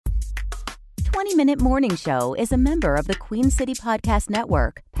20-Minute Morning Show is a member of the Queen City Podcast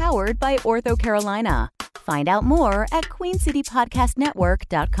Network, powered by Ortho Carolina. Find out more at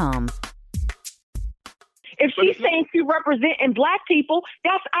queencitypodcastnetwork.com. If she's saying she's representing black people,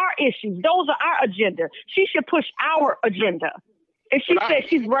 that's our issues. Those are our agenda. She should push our agenda. If she says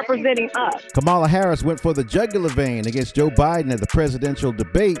she's representing us. Kamala Harris went for the jugular vein against Joe Biden at the presidential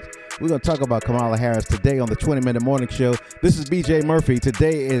debate. We're going to talk about Kamala Harris today on the 20-Minute Morning Show. This is BJ Murphy.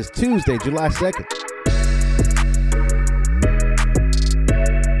 Today is Tuesday, July 2nd.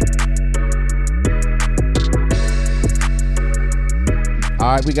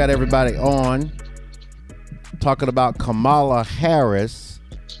 All right, we got everybody on talking about Kamala Harris.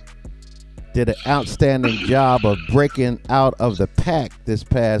 Did an outstanding job of breaking out of the pack this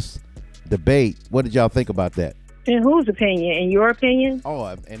past debate. What did y'all think about that? In whose opinion? In your opinion?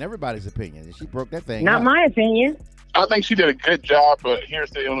 Oh, in everybody's opinion. She broke that thing Not out. my opinion. I think she did a good job, but here's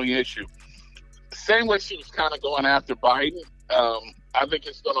the only issue. Same way she was kind of going after Biden, I think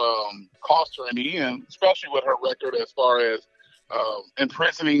it's going to cost her in the end, especially with her record as far as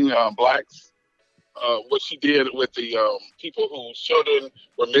imprisoning blacks. What she did with the people whose children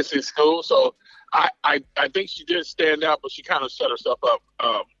were missing school. So I think she did stand out, but she kind of set herself up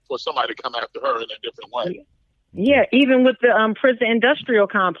for somebody to come after her in a different way. Yeah, even with the prison industrial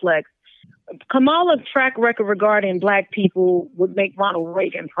complex. Kamala's track record regarding black people would make Ronald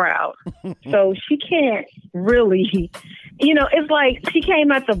Reagan proud. So she can't really, it's like she came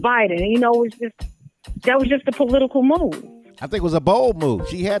after Biden. That was just a political move. I think it was a bold move.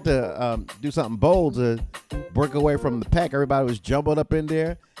 She had to do something bold to break away from the pack. Everybody was jumbled up in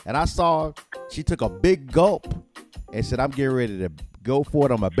there. And I saw she took a big gulp and said, I'm getting ready to go for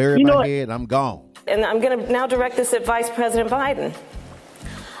it. I'm going to bury my head and I'm gone. And I'm going to now direct this at Vice President Biden.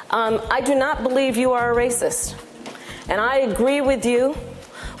 I do not believe you are a racist. And I agree with you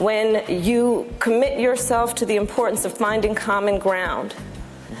when you commit yourself to the importance of finding common ground.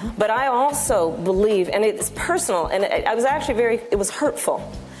 But I also believe, and it's personal, and I was actually it was hurtful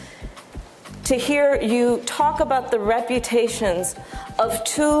to hear you talk about the reputations of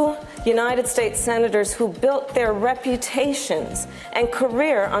two United States senators who built their reputations and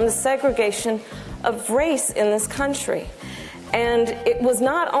career on the segregation of race in this country. And it was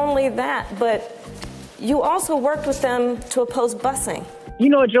not only that, but you also worked with them to oppose busing. You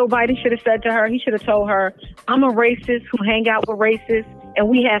know what Joe Biden should have said to her? He should have told her, I'm a racist who hang out with racists, and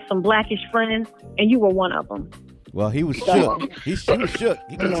we have some blackish friends, and you were one of them. Well, he was shook. He was shook.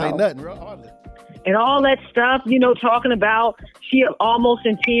 He couldn't say nothing. Real hardly. And all that stuff, talking about, she almost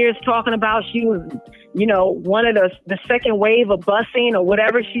in tears, talking about she was, one of the second wave of busing or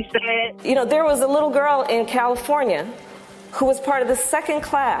whatever she said. There was a little girl in California who was part of the second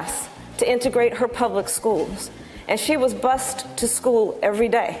class to integrate her public schools. And she was bused to school every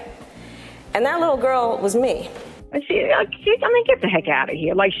day. And that little girl was me. Get the heck out of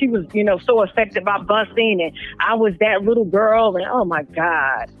here. Like she was, so affected by busing, and I was that little girl, and oh my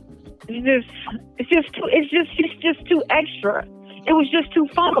God. She's just too extra. It was just too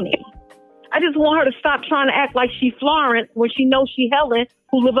phony. I just want her to stop trying to act like she Florence when she knows she Helen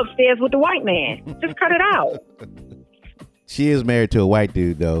who live upstairs with the white man. Just cut it out. She is married to a white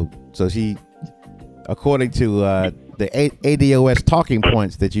dude though. So she, according to the ADOS talking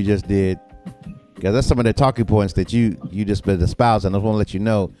points that you just did, because that's some of the talking points that you just been espousing. I just want to let you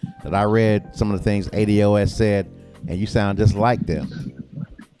know that I read some of the things ADOS said, and you sound just like them.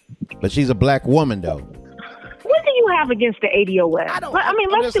 But she's a black woman, though. What do you have against the ADOS?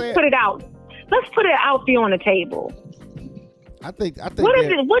 Let's just put it out. Let's put it out there on the table. I think.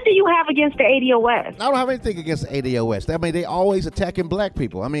 What do you have against the ADOS? I don't have anything against the ADOS. They always attacking black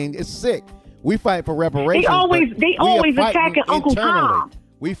people. It's sick. We fight for reparations. They always attacking Uncle Tom.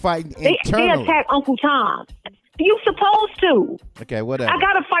 We fight internally. They attack Uncle Tom. You supposed to. Okay, whatever. I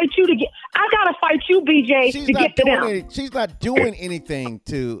gotta fight you, BJ, to get to them. She's not doing anything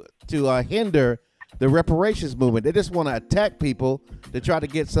to hinder the reparations movement. They just want to attack people to try to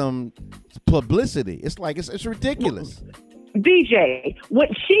get some publicity. It's ridiculous. BJ,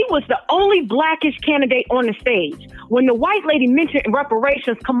 she was the only blackish candidate on the stage. When the white lady mentioned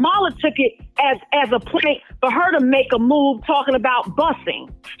reparations, Kamala took it as a point for her to make a move talking about busing.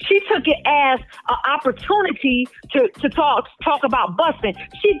 She took it as an opportunity to talk about busing.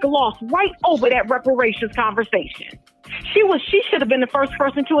 She glossed right over that reparations conversation. She should have been the first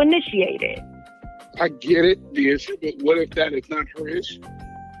person to initiate it. I get it, the issue, but what if that is not her issue?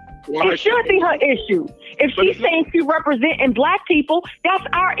 It should be her issue. If she's saying she's representing black people, that's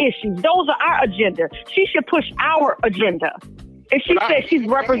our issues. Those are our agenda. She should push our agenda. If she says she's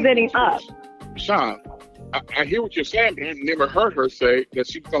representing us. Sean, I hear what you're saying, but I've never heard her say that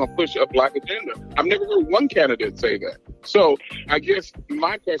she's going to push a black agenda. I've never heard one candidate say that. So I guess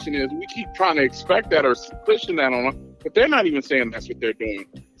my question is, we keep trying to expect that or pushing that on them, but they're not even saying that's what they're doing.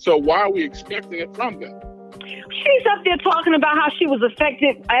 So why are we expecting it from them? She's up there talking about how she was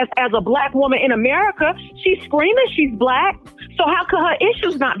affected as a black woman in America. She's screaming she's black. So how could her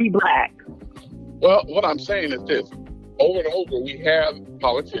issues not be black? Well, what I'm saying is this. Over and over, we have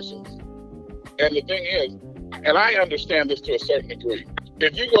politicians. And the thing is, and I understand this to a certain degree,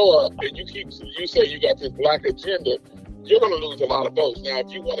 if you go up and you say you got this black agenda, you're going to lose a lot of votes. Now,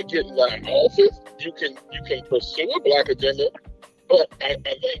 if you want to get in that office, you can pursue a black agenda, but I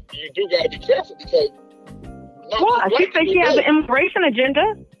think you do got to be careful because why? She says she has an immigration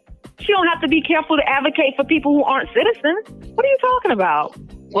agenda. She don't have to be careful to advocate for people who aren't citizens. What are you talking about?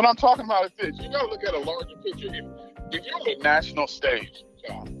 What I'm talking about is this. You got to look at a larger picture. If you're on a national stage,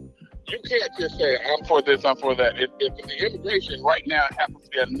 you can't just say, I'm for this, I'm for that. If the immigration right now happens to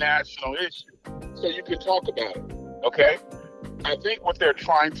be a national issue, so you can talk about it, okay? I think what they're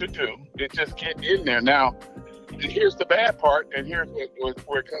trying to do is just get in there. Now, here's the bad part, and here's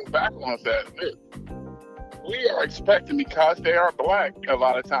where it comes back on us at this. We are expecting, because they are black, a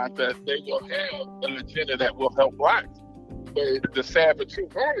lot of times that they will have an agenda that will help blacks. But the sad but true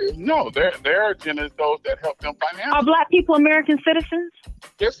part is, no, their agenda is those that help them financially. Are black people American citizens?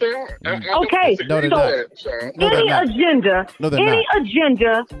 Yes, they are. Okay, no, they're so not. any agenda, not.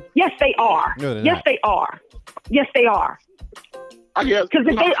 yes, they are. No, yes, not. they are. Yes, they are. I guess because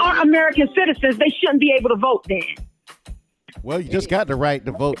if they aren't American citizens, they shouldn't be able to vote then. Well, you just got the right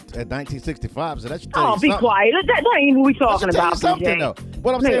to vote at 1965, so that should tell you something. Be quiet. That ain't what we talking about, something, though.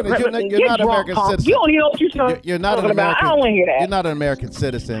 What I'm saying is you're not an American citizen. You don't even know what you're talking about. I don't want to hear that. You're not an American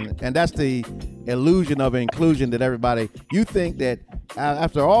citizen, and that's the illusion of inclusion that everybody. You think that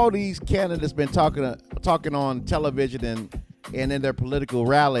after all these candidates been talking on television and in their political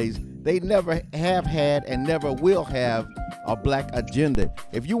rallies, they never have had and never will have a black agenda.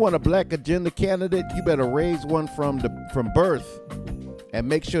 If you want a black agenda candidate, you better raise one from birth and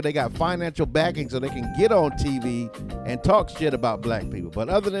make sure they got financial backing so they can get on TV and talk shit about black people. But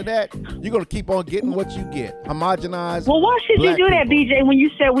other than that, you're going to keep on getting what you get. Homogenized. Well, why should you do that, BJ, when you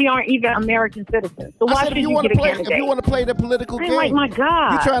said we aren't even American citizens? So why should you get a candidate? If you want to play the political game, like, my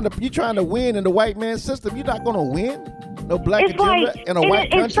God. You're trying to win in the white man system. You're not going to win. No black agenda in a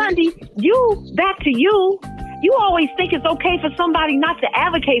white country. And Sunday, back to you. You always think it's okay for somebody not to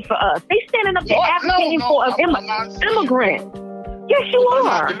advocate for us. They standing up there advocating for an immigrant. Yes, you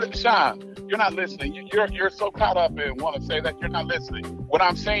are. Sean, you're not listening. You're so caught up and want to say that you're not listening. What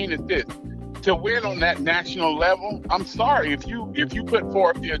I'm saying is this. To win on that national level, I'm sorry. If you put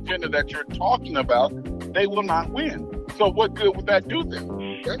forth the agenda that you're talking about, they will not win. So what good would that do then?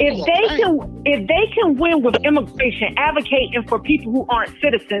 If they can win with immigration, advocating for people who aren't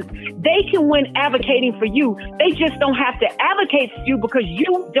citizens, they can win advocating for you. They just don't have to advocate for you because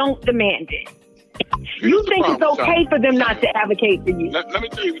you don't demand it. You think it's okay for them not to advocate for you. Let me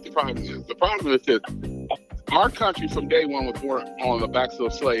tell you what the problem is. The problem is this. Our country from day one was born on the backs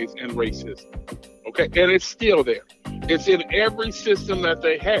of slaves and racist. Okay? And it's still there. It's in every system that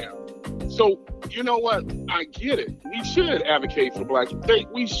they have. So, you know what? I get it. We should advocate for blacks.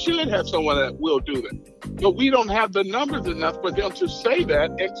 We should have someone that will do that. But we don't have the numbers enough for them to say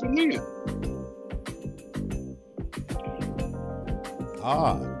that and to win.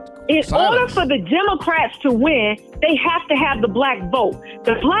 In order for the Democrats to win, they have to have the black vote.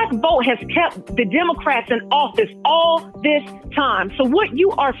 The black vote has kept the Democrats in office all this time. So what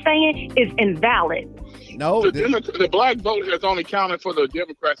you are saying is invalid. No, the black vote has only counted for the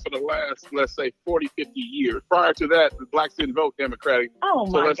Democrats for the last, let's say, 40, 50 years. Prior to that, the blacks didn't vote Democratic. Oh,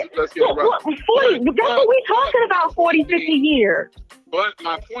 my God. Let's get it right. That's what we're talking about, 40, 50 years. But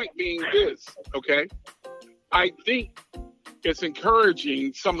my point being this, okay? I think it's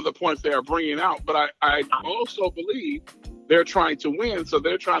encouraging some of the points they are bringing out, but I also believe they're trying to win, so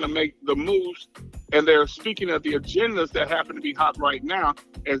they're trying to make the moves, and they're speaking of the agendas that happen to be hot right now,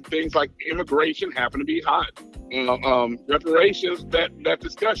 and things like immigration happen to be hot. Reparations, that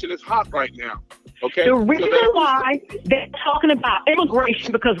discussion is hot right now. Okay. The reason why they're talking about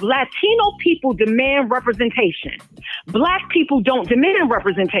immigration because Latino people demand representation. Black people don't demand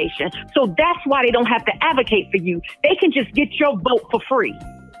representation. So that's why they don't have to advocate for you. They can just get your vote for free.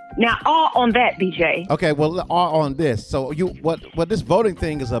 Now, all on that, BJ. Okay, well, all on this. So what this voting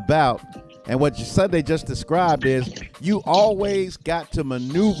thing is about, and what Sunday just described is you always got to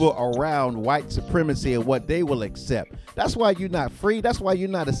maneuver around white supremacy and what they will accept. That's why you're not free. That's why you're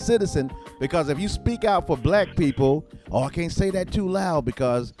not a citizen. Because if you speak out for black people, I can't say that too loud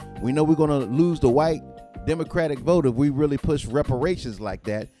because we know we're going to lose the white democratic vote if we really push reparations like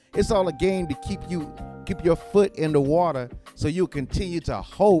that. It's all a game to keep your foot in the water so you'll continue to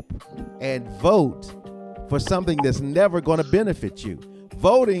hope and vote for something that's never going to benefit you.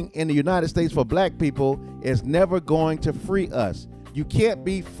 Voting in the United States for black people is never going to free us. You can't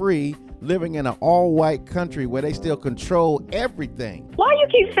be free living in an all-white country where they still control everything. Why you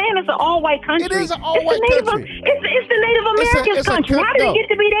keep saying it's an all-white country? It is an all-white country. It's the Native Americans' country. How did it get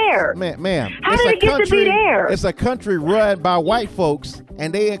to be there? Ma'am. How did it get to be there? It's a country run by white folks,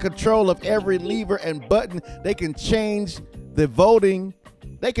 and they in control of every lever and button. They can change the voting.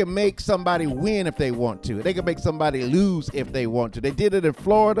 They can make somebody win if they want to. They can make somebody lose if they want to. They did it in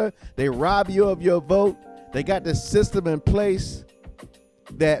Florida. They rob you of your vote. They got this system in place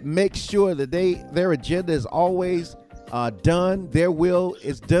that makes sure that their agenda is always done. Their will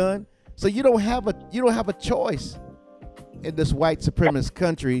is done. So you don't have a choice in this white supremacist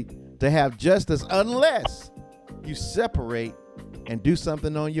country to have justice unless you separate and do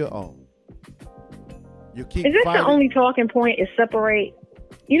something on your own. You keep. Is this fighting. the only talking point? Is separate?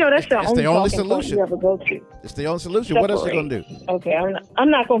 You know, that's the only solution. Point you ever go to. It's the only solution. Separate. What else are you gonna do? Okay, I'm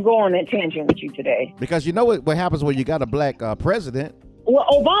not gonna go on that tangent with you today. Because you know what happens when you got a black president. Well,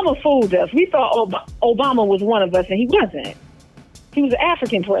 Obama fooled us. We thought Obama was one of us, and he wasn't. He was an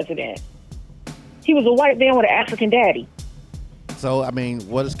African president. He was a white man with an African daddy. So, I mean,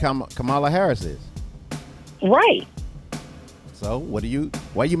 what is Kamala Harris is? Right. So, why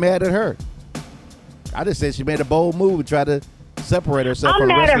are you mad at her? I just said she made a bold move and tried to separate herself from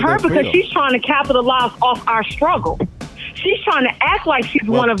the rest of I'm mad at her because she's trying to capitalize off our struggle. She's trying to act like she's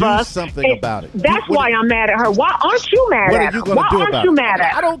one of us. Do something about it. That's why I'm mad at her. Why aren't you mad at her? What are you going to do about it? Why aren't you mad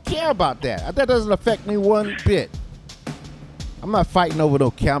at her? I don't care about that. That doesn't affect me one bit. I'm not fighting over no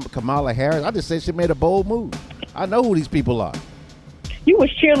Kamala Harris. I just said she made a bold move. I know who these people are. You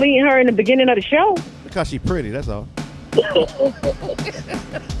was cheerleading her in the beginning of the show. Because she's pretty, that's all.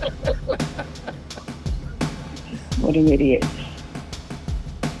 What an idiot.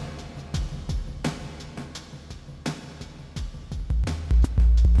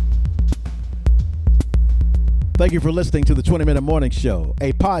 Thank you for listening to the 20-Minute Morning Show,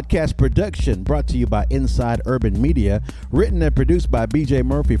 a podcast production brought to you by Inside Urban Media, written and produced by BJ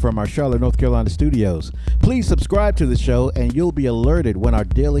Murphy from our Charlotte, North Carolina studios. Please subscribe to the show and you'll be alerted when our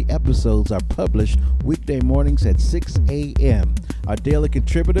daily episodes are published weekday mornings at 6 a.m. Our daily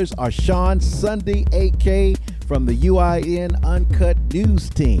contributors are Sean Sunday, AK, from the UIN Uncut News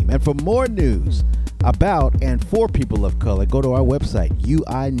team. And for more news about and for people of color, go to our website,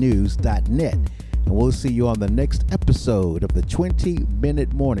 uinews.net. And we'll see you on the next episode of the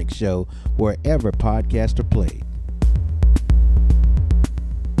 20-Minute Morning Show, wherever podcasts are played.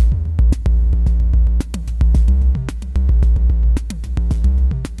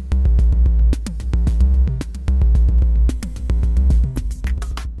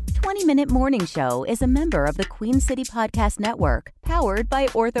 Minute Morning Show is a member of the Queen City Podcast Network, powered by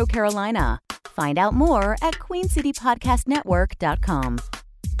Ortho Carolina. Find out more at queencitypodcastnetwork.com.